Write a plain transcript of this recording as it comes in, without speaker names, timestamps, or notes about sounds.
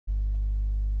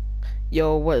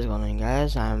Yo, what is going on,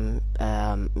 guys? I'm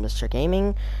Mr.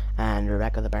 Gaming, and we're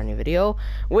back with a brand new video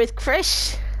with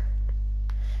Krish.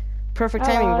 Perfect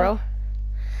timing, bro.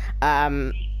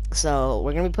 So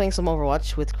we're gonna be playing some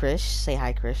Overwatch with Krish. Say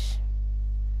hi, Krish.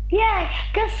 Yeah,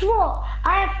 guess what?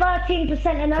 I have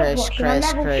 13% in Overwatch and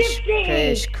I'm level 50!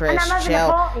 And I'm having a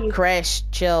party. Krish,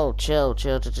 chill.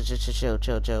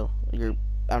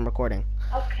 I'm recording.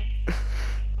 Okay.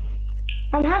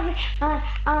 I'm having,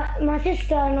 my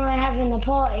sister and I are having a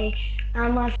party,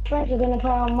 and my friends are gonna play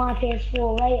on my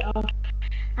PS4 later.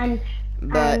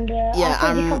 Yeah,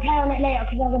 I think you can play on it later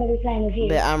because I'm gonna be playing with you.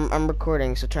 But I'm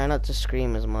recording, so try not to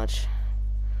scream as much.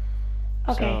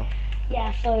 Okay.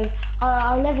 Yeah, so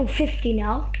I'm level 50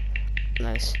 now.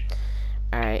 Nice.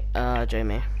 Alright, join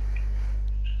me.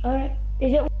 Alright.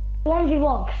 Is it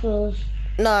 1v1?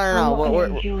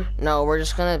 No, we're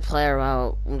just gonna play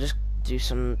about. We'll just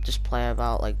play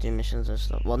about like do missions and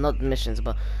stuff. Well, not missions,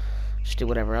 but just do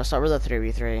whatever. I'll start with a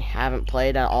 3v3. I haven't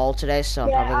played at all today, so I'm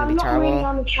probably gonna be terrible. I'm not really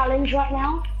on the challenge right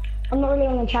now. I'm not really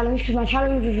on the challenge because my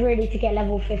challenge was really to get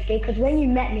level 50. Because when you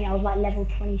met me, I was like level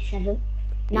 27.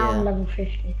 Now I'm level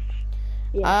 50.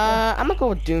 Yeah, I'm gonna go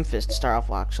with Doomfist to start off,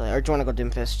 actually. Or do you wanna go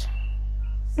Doomfist?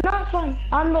 No, it's fine.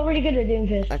 I'm not really good at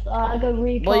Doomfist. I go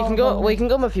Reaper. Well, you can go. Well, you can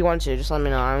go if you want to. Just let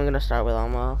me know. I'm gonna start with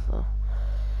Alma. So.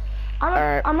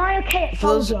 Am I okay at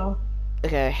Soldier?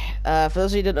 Okay. For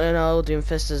those of you that don't know,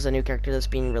 Doomfist is a new character that's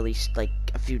being released like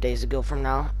a few days ago from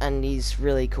now, and he's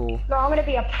really cool. No, I'm gonna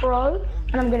be a pro,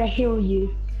 and I'm gonna heal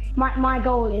you. My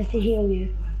goal is to heal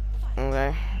you.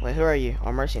 Okay. Wait, who are you?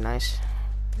 Oh, Mercy. Nice.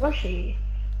 Mercy.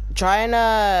 Try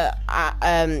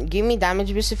and give me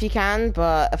damage boost if you can,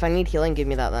 but if I need healing, give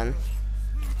me that then.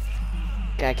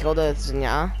 Okay, I killed the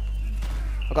Zenyatta.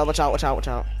 Oh god, watch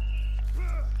out.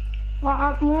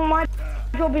 Well, my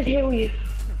job is heal you.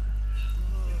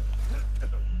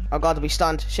 Oh god, we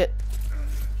stunned. Shit.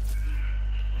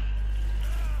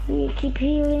 Keep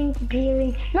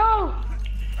healing. No!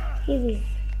 Heal.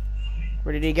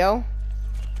 Where did he go?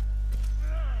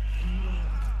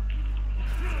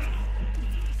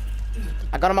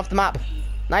 I got him off the map.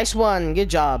 Nice one. Good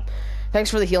job.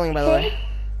 Thanks for the healing, by the way.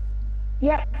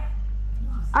 Yep.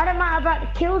 I don't matter about the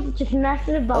kills. It just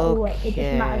matters about the weight. It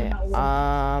just matters about weight.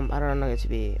 I don't know it to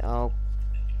be. No,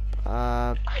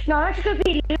 let's go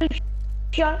be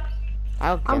Lucio.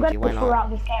 I'm going to go throughout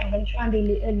this game. I'm going to try and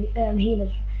be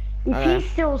healers. If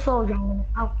he's still a soldier,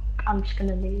 I'm just going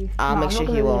to leave. I'll make sure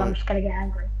he won't. I'm just going to get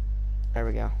angry. There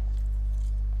we go.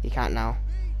 He can't now.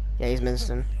 Yeah, he's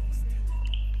Winston.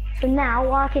 So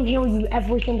now I can heal you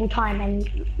every single time,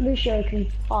 and Lucio can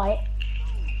fight.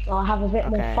 So I'll have a bit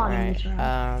more fun in this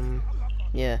round.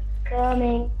 Yeah.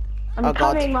 I'm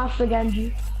coming, Master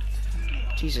Genji.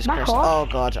 Jesus Christ. Oh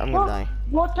god, I'm gonna die.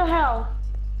 What the hell?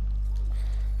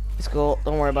 It's cool.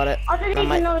 Don't worry about it. I didn't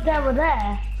even know they were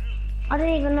there. I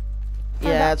didn't even know.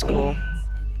 Yeah, that's cool.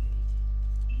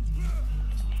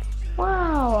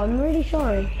 Wow, I'm really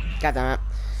sorry. God damn it.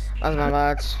 That's my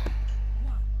bad.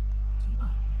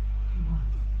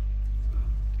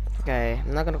 Okay,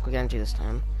 I'm not gonna quick Genji this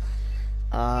time.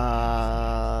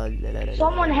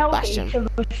 Someone help me to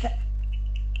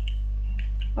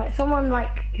like someone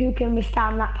like who can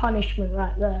withstand that punishment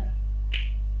right there.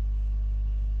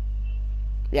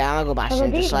 Yeah, I'm gonna go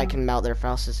Bastion just so I can melt their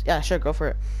faces. Yeah, sure, go for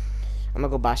it. I'm gonna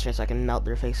go Bastion so I can melt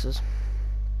their faces.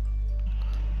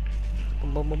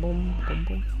 Boom, boom, boom, boom, boom,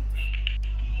 boom.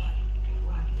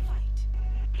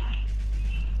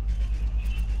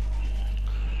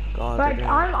 God, right,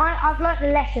 I've learnt the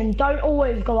lesson. Don't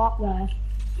always go up there.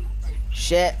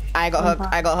 Shit! I got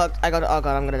hooked. Oh god,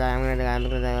 I'm gonna die. I'm gonna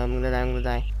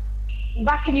die. I'm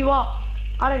backing you up.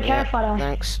 I don't care if I die.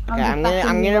 Thanks. Okay,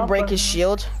 I'm gonna break his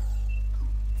shield.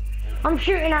 I'm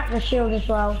shooting at the shield as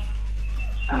well.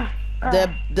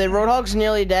 The Roadhog's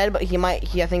nearly dead, but I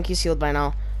think he's healed by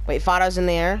now. Wait, Fada's in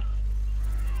the air.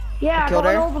 Yeah, I got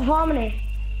an orb of harmony.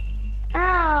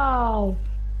 Ow!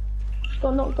 Just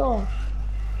got knocked off.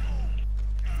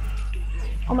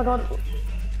 Oh my god.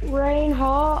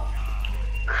 Reinhardt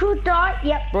could die.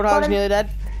 Yep. Roadhog's nearly dead.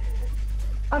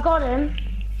 I got him.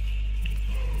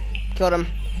 Killed him.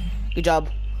 Good job.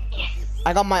 Yes.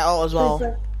 I got my ult as well.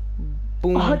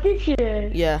 Boom. Oh, did you?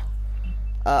 Yeah.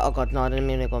 Oh god, no, I didn't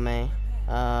mean to go May.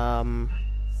 I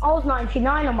was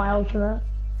 99 on my ultimate.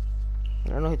 I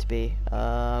don't know who to be.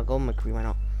 Go McCree, why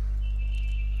not?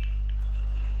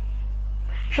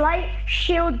 Shall I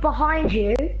shield behind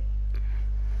you?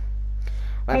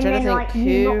 I'm and trying then to think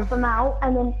you knock them out,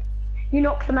 and then you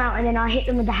knock them out, and then I hit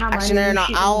them with the hammer. Actually, no,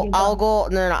 I'll go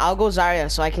Zarya,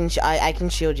 so I can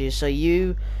shield you. So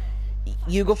you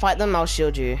go fight them, I'll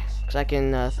shield you, cause I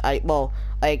can.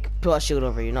 Like, put a shield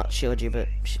over you, not shield you, but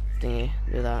thingy,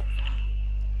 do that.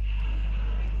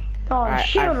 Oh, Alright,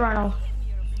 shield runner.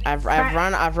 I've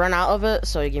run out of it,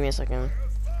 so give me a second.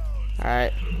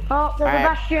 Alright. Oh, there's a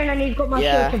bastion and he's got my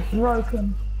shield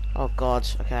broken. Oh god,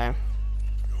 okay.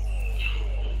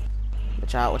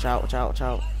 Watch out, watch out, watch out, watch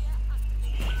out.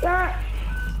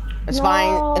 It's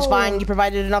fine, it's fine. You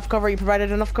provided enough cover, you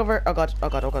provided enough cover. Oh god, oh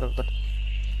god, oh god, oh god.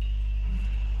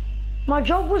 My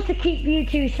job was to keep you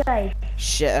two safe.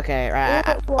 Shit, okay, right.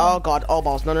 Oh god, all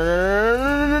balls. No, no, no,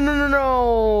 no, no, no, no, no,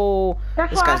 no.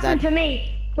 That's what happened to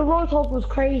me. The Roadhog was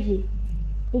crazy.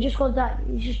 He just got that,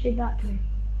 he just did that to me.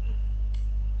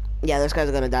 Yeah, this guy's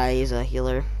gonna die, he's a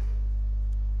healer.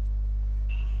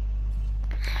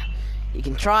 You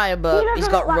can try, but he's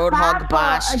got Roadhog,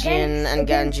 Bastion, and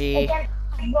Genji.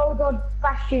 Roadhog,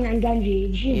 Bastion, and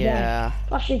Genji. She's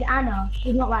plus she's Anna.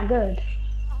 She's not that good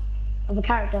of a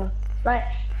character. Like,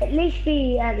 at least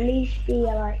be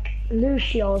like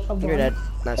Lucio or something. You're dead.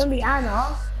 Nice. Don't be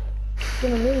Anna. She's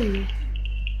gonna lose.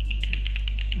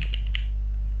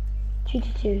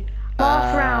 2-2.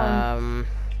 Last round.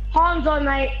 Hanzo,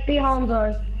 mate. Be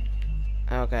Hanzo.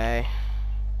 Okay.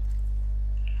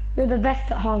 You're the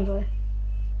best at Hanzo.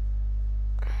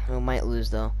 We might lose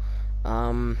though.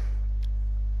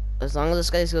 As long as this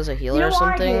guy goes a healer you know or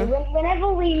something.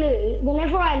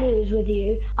 Whenever I lose with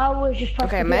you, I always just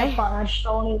press the button. I just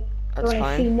don't want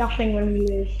to see nothing when we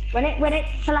lose. When it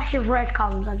flash of red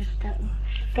comes, I just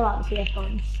go out the PS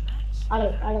button. I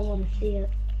don't want to see it.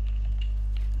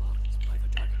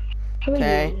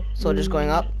 Okay, so just going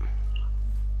up.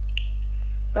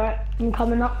 Right, I'm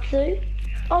coming up too.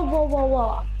 Oh,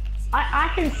 whoa.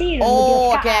 I can see them.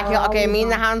 Oh, okay. Me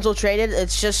and the Hanzo traded.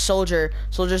 It's just soldier.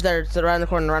 Soldier's there. It's around the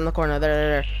corner.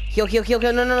 There. Heal.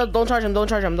 No. Don't charge him.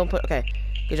 Don't put. Okay.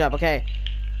 Good job. Okay.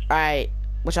 All right.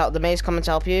 Watch out. The May's coming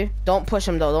to help you. Don't push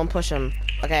him though. Don't push him.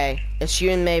 Okay. It's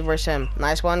you and May versus him.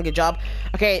 Nice one. Good job.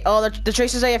 Okay. Oh, the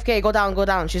Trace is AFK. Go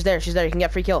down. She's there. You can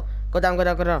get free kill. Go down.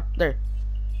 There.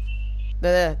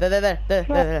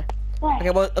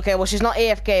 Okay. Well, she's not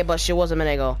AFK, but she was a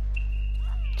minute ago.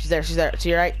 She's there. To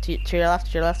your right, to your left,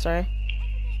 sorry.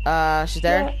 She's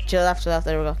there. Yeah. To your left,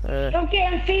 there we go. There. I'm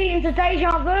getting feelings of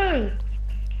deja vu.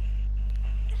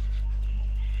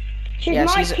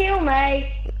 She's kill,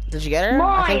 mate. Did you get her?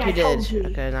 I think you did.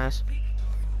 Okay, nice.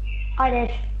 I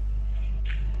did.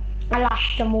 I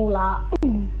lashed them all out.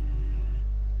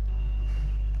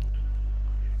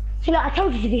 See, look, I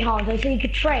told you to be Hanzo so you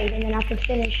could trade and then I could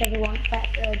finish everyone's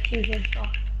choosing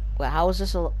stuff. Wait, how is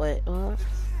this wait, what?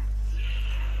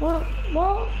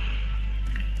 What?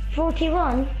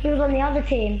 41? He was on the other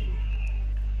team.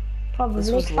 Probably. This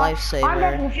was Lifesaver. I'm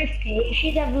level 50,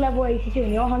 she's level 82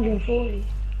 and you're 140.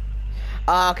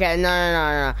 Okay,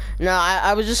 no.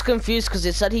 I was just confused because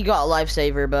it said he got a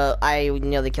Lifesaver, but I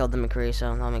nearly killed the McCree,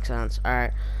 so that makes sense.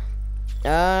 Alright.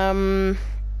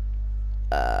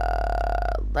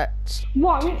 Let's...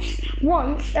 Once,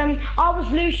 I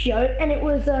was Lucio, and it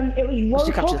was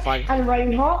Roadhog and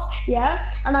Reinhardt,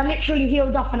 yeah, and I literally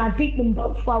healed up and I beat them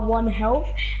both by 1 health,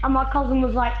 and my cousin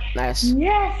was like, nice.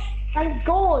 Yes, thank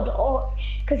God, or,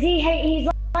 cause he's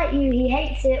like you, he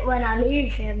hates it when I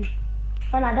leave him,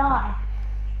 when I die.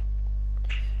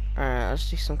 Alright, let's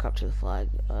do some capture the flag.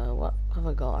 What have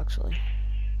I got actually?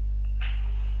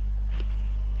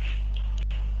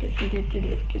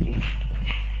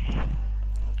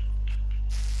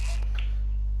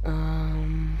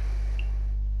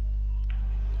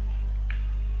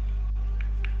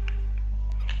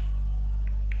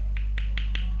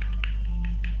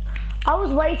 I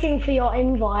was waiting for your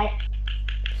invite.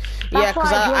 Yeah,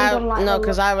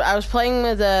 because I was playing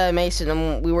with Mason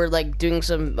and we were like doing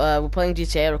some we're playing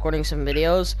GTA, recording some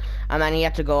videos, and then he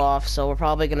had to go off, so we're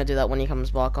probably gonna do that when he comes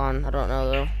back on. I don't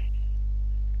know though.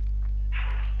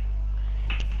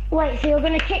 Wait, so you're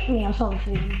gonna kick me or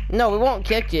something? No, we won't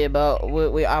kick you, but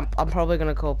I'm probably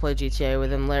gonna go play GTA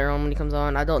with him later on when he comes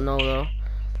on. I don't know though.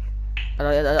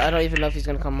 I don't even know if he's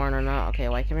gonna come on or not. Okay,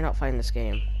 why can we not find this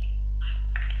game?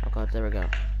 Oh god, there we go.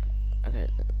 Okay,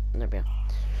 there we go.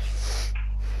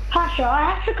 Pasha, I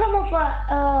have to come off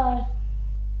at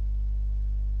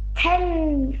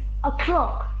 10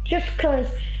 o'clock just because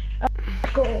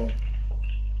school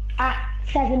at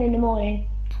 7 in the morning.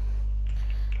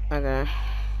 Okay.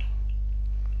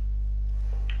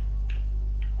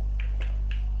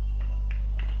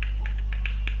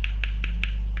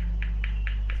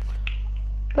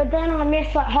 But then I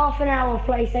miss like half an hour of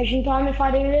PlayStation time if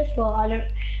I do this, but I don't.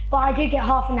 But I do get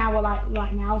half an hour like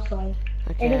right now, so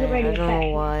okay, it doesn't really affect me. I don't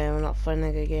know why I'm not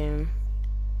finding a game.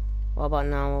 What about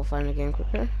now? We'll find a game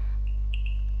quicker.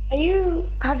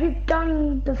 Have you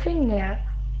done the thing yet?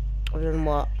 Other than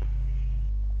what?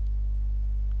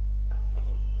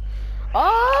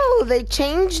 Oh, they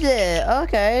changed it.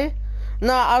 Okay.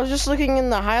 No, I was just looking in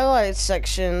the highlights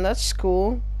section. That's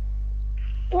cool.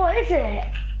 What is it?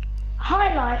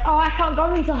 Highlight? Oh, I can't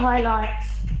go into highlights.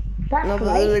 That's no,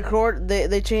 great.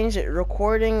 They changed it.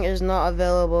 Recording is not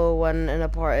available when in a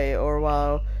party or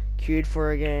while queued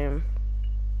for a game.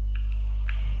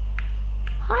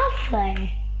 Have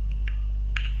they?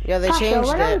 Yeah, they changed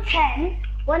when it. I'm 10,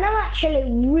 when I'm actually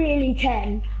really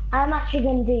 10, I'm actually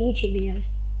going to do YouTube videos.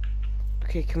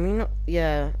 Okay, can we not?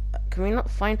 Yeah, can we not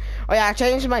find? Oh yeah, I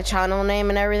changed my channel name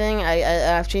and everything.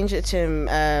 I've changed it to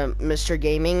Mr.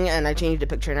 Gaming, and I changed the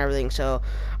picture and everything. So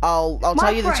I'll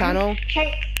tell you the channel.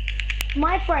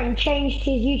 My friend changed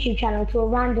his YouTube channel to a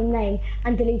random name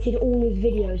and deleted all his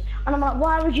videos. And I'm like,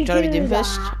 why would you do that?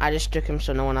 Doomfist? I just took him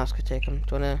so no one else could take him.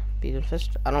 Do you wanna be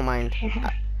Doomfist? I don't mind.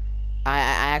 I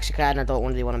actually kind of don't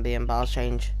really want to be him, but I'll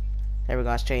change. There we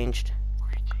go, it's changed.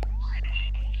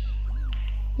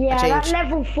 Yeah, that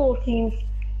level 14's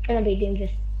gonna be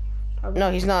Doomfist. Probably.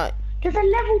 No, he's not. There's a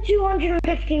level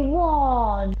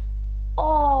 251.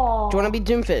 Oh. Do you want to be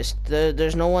Doomfist?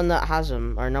 There's no one that has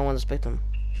him, or no one that's picked him.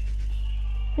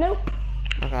 Nope.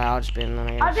 Okay, I'll just be in then,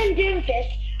 I guess. I've been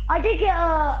Doomfist. I did get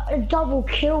a double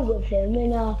kill with him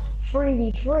in a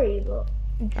 3v3, but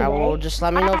today, well, just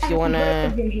let me know if you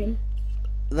wanna.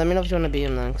 Let me know if you wanna be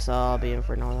him then, cause I'll be in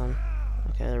for now then.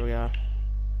 Okay, there we go.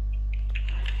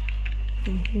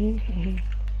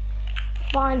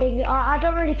 Finding, I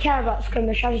don't really care about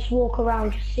skirmish. I just walk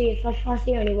around to see if that's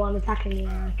the only one attacking me,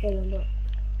 I kill them. But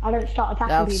I don't start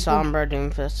attacking people. Sombra,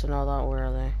 Doomfist, and all that. Where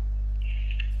are they?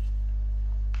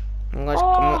 I'm gonna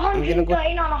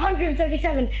 139,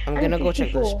 137. I'm gonna go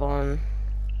check the spawn.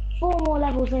 4 more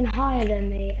levels in higher than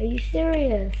me. Are you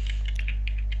serious?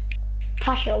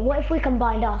 Pasha, what if we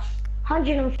combined us?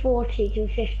 140 to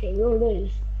 50. We'll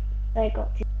lose. They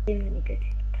got too many good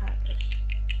characters.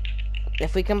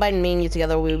 If we combine me and you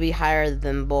together, we'll be higher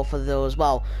than both of those.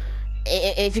 Well,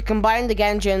 if you combine the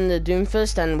Genji and the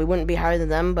Doomfist, then we wouldn't be higher than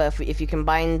them. But if you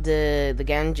combined the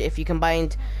Genji, if you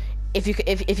combined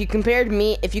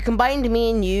me and you compared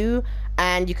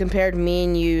me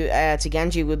and you to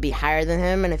Genji, would be higher than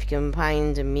him. And if you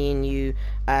combined me and you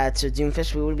to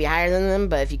Doomfist, we would be higher than them.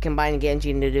 But if you combine Genji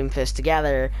and the Doomfist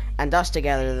together and us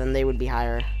together, then they would be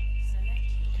higher.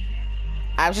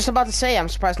 I was just about to say, I'm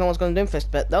surprised no one's going to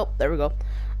Doomfist, but nope, there we go.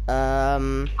 I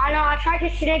know, I tried to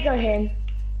snigger him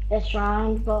this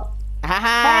round, but...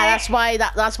 Haha, hey.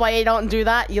 that's why you don't do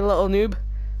that, you little noob.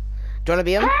 Do you want to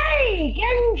be him? Hey,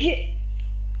 Genji!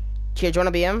 Here, do you want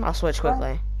to be him? I'll switch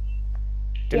quickly.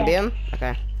 Do you want to be him?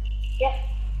 Okay. Yep.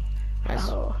 Nice.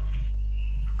 Oh.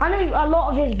 I know a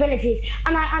lot of his abilities,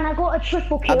 and I got a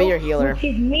triple kill. I'll be your healer. Which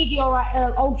is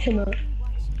Meteor ultimate.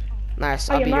 Nice,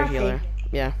 I'll be your healer.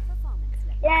 Yeah.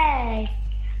 Yay!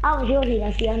 I was your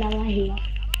healer, so you're not my healer.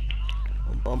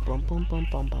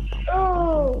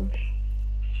 Oh!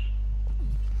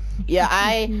 Yeah,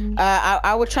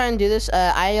 I would try and do this.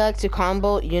 I like to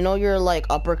combo, you know, your like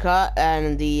uppercut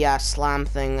and the slam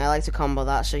thing. I like to combo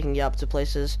that so you can get up to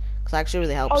places, cause that actually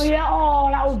really helps. Oh yeah, oh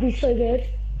that would be so good.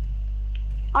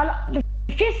 The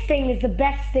fist thing is the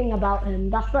best thing about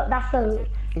him. That's what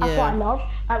I love.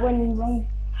 Like when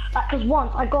cause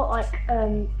once I got like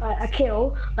a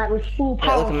kill like with full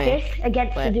power of fist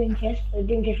against the Doomfist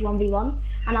 1v1,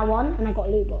 and I won, and I got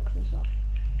loot box and stuff.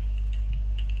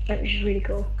 Which is really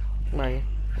cool. Right.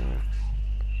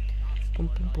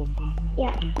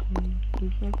 Yeah.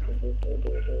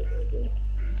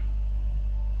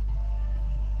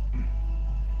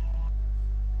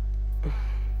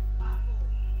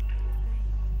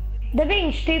 They're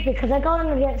being stupid because I got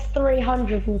them against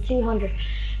 300 and 200.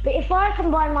 But if I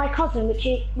combine my cousin, which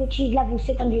is level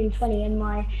 620, and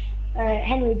my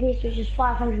Henry Beast, which is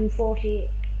 540,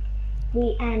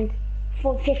 and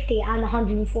 50 and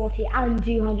 140 and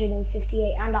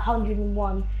 258 and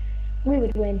 101, we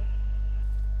would win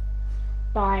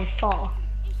by far.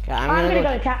 Okay, I'm gonna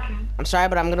go attack him. I'm sorry,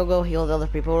 but I'm gonna go heal the other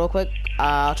people real quick.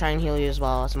 I'll try and heal you as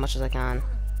well as much as I can.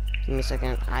 Give me a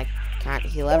second. I can't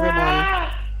heal everyone.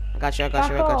 I got you.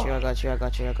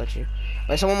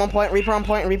 Wait, someone on point. Reaper on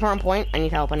point. I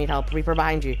need help. Reaper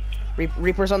behind you.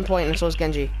 Reaper's on point, and so is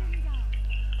Genji.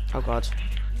 Oh god.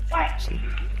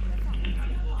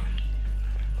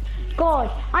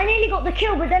 God, I nearly got the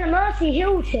kill, but then a Mercy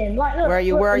healed him. Like, look. Where are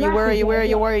you?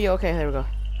 Okay, there we go.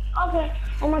 Okay.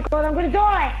 Oh my god, I'm gonna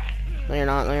die. No, you're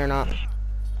not.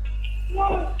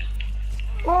 No.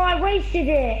 Oh, I wasted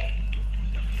it.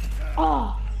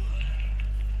 Oh.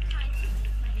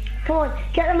 Come on,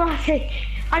 get the Mercy.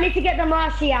 I need to get the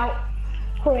Mercy out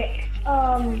quick.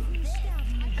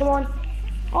 Come on.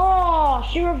 Oh,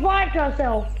 she revived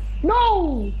herself.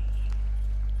 No!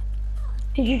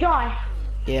 Did you die?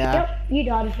 Yeah. Yep, you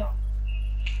died as well.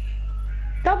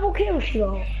 Double kill she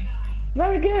got.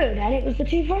 Very good, and it was the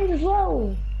 2 friends as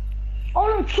well. Oh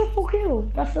no, triple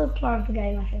kill. That's the plan of the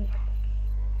game, I think.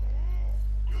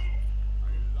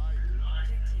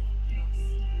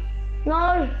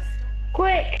 No!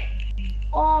 Quick!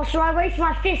 Oh, should I raise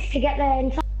my fist to get there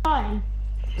in time?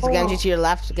 It's Genji to your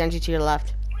left. Genji to your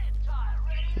left.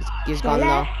 He's gone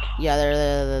though. Yeah,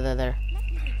 there.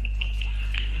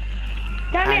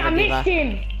 Damn it, I missed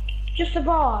him. Just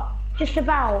about. Just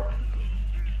about.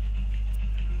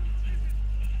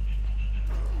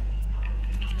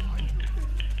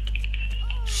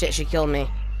 Shit, she killed me.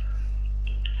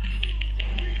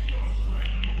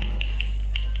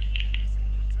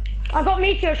 I got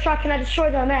meteor strike and I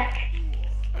destroyed her mech.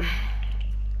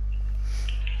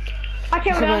 I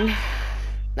killed her.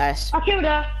 Nice. I killed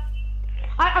her.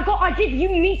 I did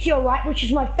meteor right, which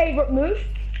is my favorite move.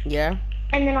 Yeah.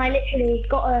 And then I literally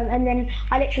got her, and then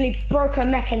I literally broke her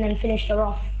mech and then finished her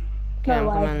off. No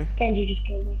way. Genji just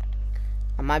killed me.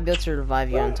 I might be able to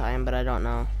revive you in time, but I don't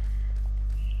know.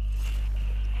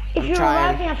 If you're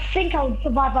reviving, I think I would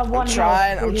survive by 1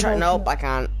 health. I'm trying. Nope, I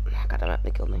can't. God damn it,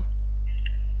 they killed me.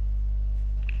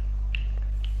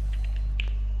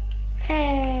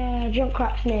 Jump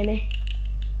crap's near me.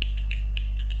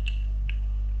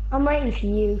 I'm waiting for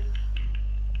you.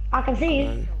 I can see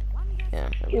you. Yeah,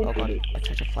 oh god, I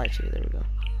tried to fly to you, there we go.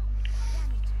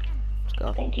 Let's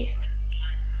go. Thank you.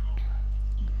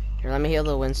 Here, let me heal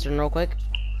the Winston real quick.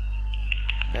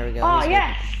 There we go. Oh,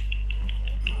 yes!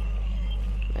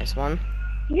 Nice one.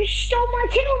 You stole my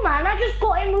kill, man! I just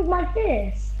got in with my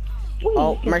fist.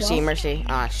 Oh, mercy.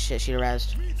 Ah, shit, she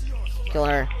rezzed. Kill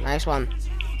her. Nice one.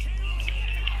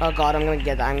 Oh god, I'm gonna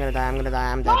get that. I'm gonna die.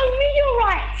 I'm dead. Oh,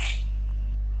 meteorite!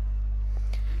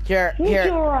 Here.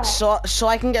 So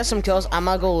I can get some kills. I'm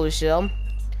gonna go Lucio,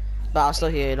 but I'll still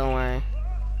heal you. Don't worry.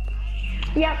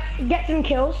 Yep, get some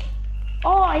kills.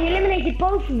 Oh, he eliminated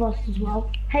both of us as well.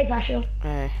 Hey, Basho.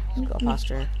 Hey, let's go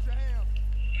faster.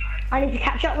 I need to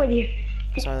catch up with you.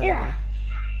 Sorry. Yeah.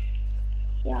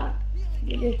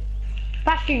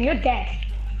 Bastion, you're dead.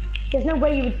 There's no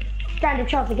way you would stand a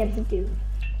chance against a dude.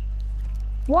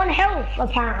 1 health,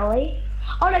 apparently.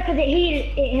 Oh no, because it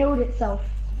healed itself.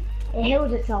 It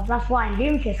heals itself, that's why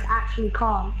Doomfist actually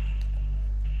can't.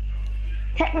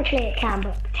 Technically it can,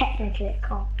 but technically it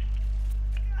can't.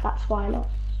 That's why I lost.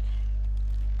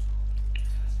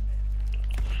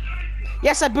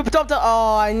 Yes, I booped off the.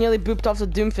 Oh, I nearly booped off the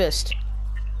Doomfist.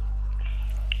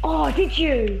 Oh, did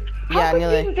you? Yeah,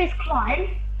 nearly. How could Doomfist climb?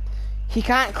 He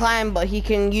can't climb, but he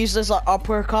can use his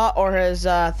uppercut or his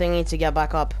thingy to get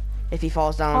back up if he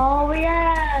falls down. Oh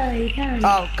yeah, he can.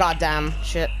 Oh goddamn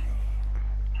shit.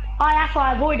 Oh, that's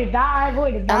why I avoided that.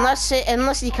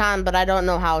 Unless he can, but I don't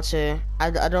know how to. I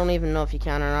don't even know if he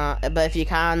can or not. But if you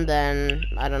can, then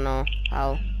I don't know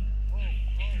how.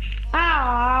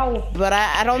 Ow! But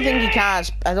I don't think he can.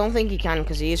 I don't think he can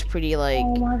because he is pretty like.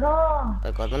 Oh my god!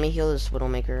 Oh god, let me heal this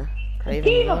Widowmaker.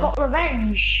 Diva got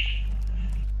revenge.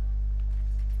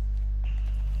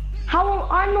 How?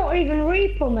 I'm not even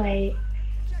Reaper, mate.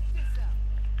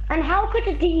 And how could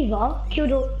a Diva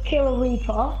kill a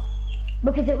Reaper?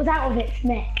 Because it was out of its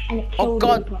neck and it killed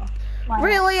Reaper. Like,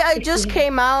 really? I just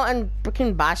came out and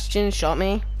freaking Bastion shot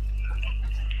me.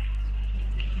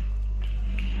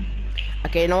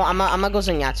 Okay, no, I'm gonna go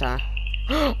Zenyatta.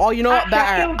 Oh, you know what?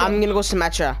 Better. I'm gonna go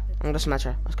Symmetra.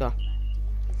 Let's go.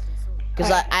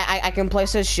 Because I can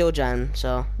place his shield gen,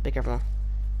 so be careful.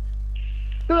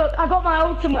 Look, I got my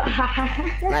ultimate.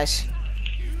 Nice.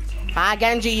 Ah,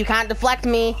 Genji, you can't deflect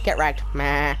me. Get wrecked.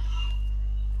 Meh.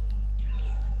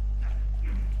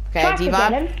 Okay,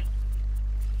 Diva.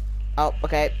 Oh,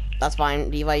 okay. That's fine.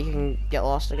 Diva, you can get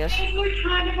lost, I guess. I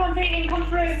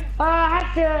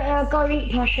have to go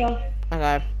eat Tasha.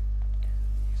 Okay.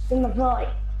 In the flight.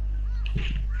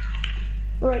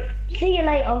 Right. See you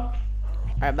later.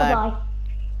 Alright, bye. Bye.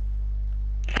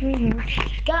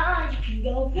 Guys, you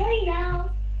go play now.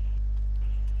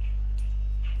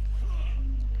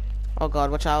 Oh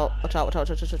god, watch out,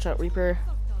 Reaper.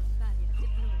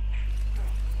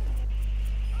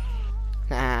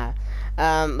 Nah.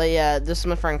 But yeah, this is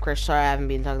my friend Krish. Sorry I haven't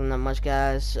been talking that much,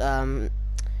 guys. Shout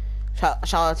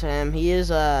out to him. He is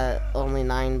only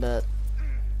 9, but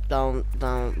don't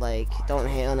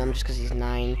hate on him just because he's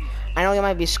 9. I know he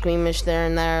might be squeamish there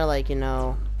and there, like, you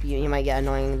know, he might get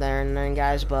annoying there and there,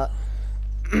 guys, but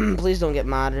please don't get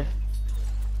mad.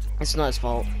 It's not his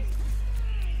fault.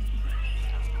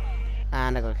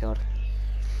 And I got killed.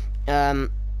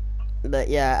 But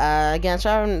yeah, again, so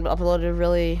I haven't uploaded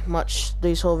really much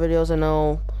these whole videos. I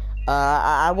know.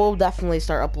 I will definitely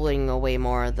start uploading way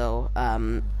more though.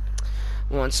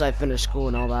 Once I finish school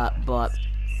and all that. But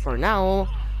for now,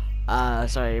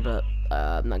 sorry, but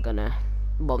I'm not gonna.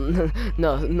 Well,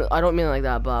 no, I don't mean it like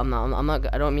that. But I'm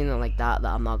not. I don't mean it like that.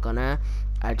 That I'm not gonna.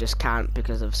 I just can't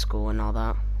because of school and all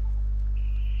that.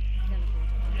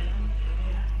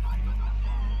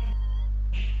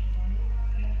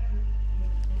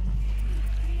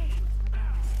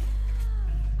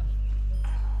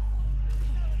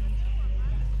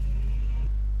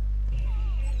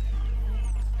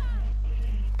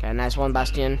 Okay, nice one,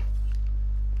 Bastion.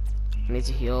 I need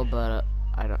to heal, but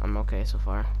I'm okay so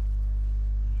far.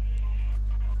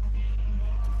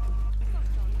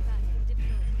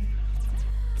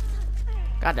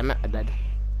 God damn it, I died.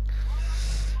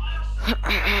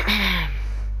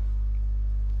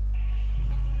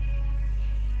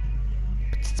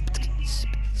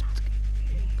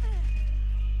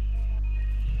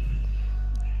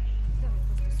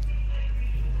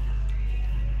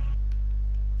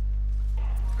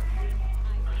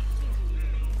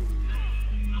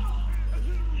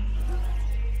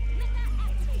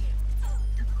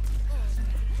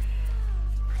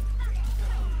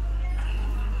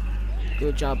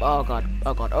 Good job. Oh god.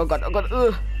 Oh god. Oh god. Oh god.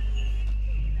 Ugh.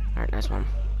 Alright, nice one.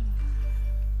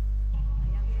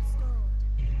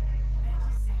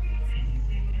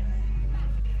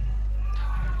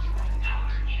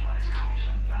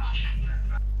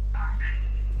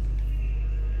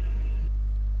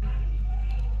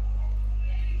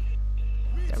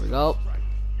 There we go.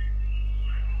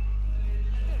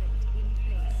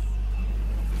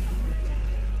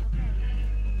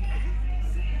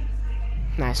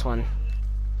 Nice one.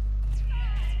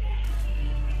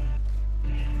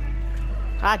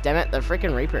 God damn it, the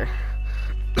freaking Reaper.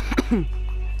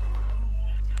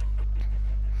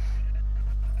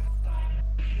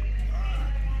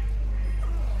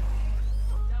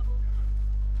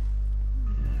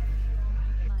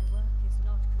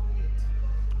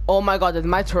 Oh my god, did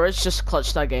my turrets just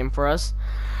clutch that game for us?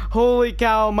 Holy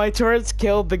cow, my turrets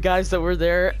killed the guys that were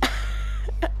there.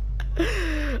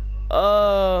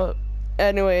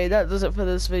 Anyway, that does it for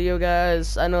this video,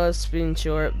 guys. I know it's been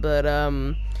short, but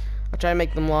I'll try to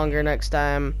make them longer next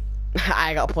time.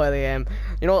 I gotta play the game.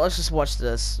 You know what, let's just watch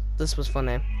this. This was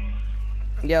funny.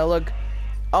 Yeah, look.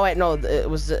 Oh wait, no, it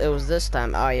was this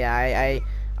time. Oh yeah, I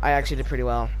actually did pretty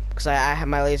well. Because I had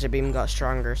my laser beam got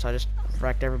stronger, so I just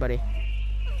wrecked everybody.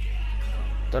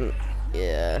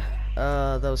 Yeah,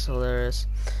 that was hilarious.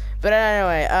 But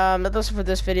anyway, that's it for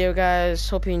this video, guys.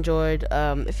 Hope you enjoyed.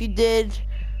 If you did,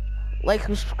 like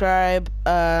and subscribe.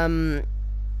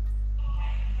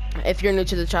 If you're new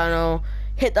to the channel,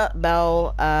 hit that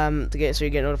bell so you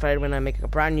get notified when I make a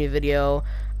brand new video.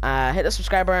 Hit the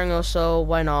subscribe button also.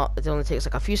 Why not? It only takes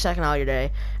like a few seconds out of your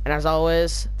day. And as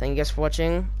always, thank you guys for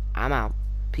watching. I'm out.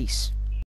 Peace.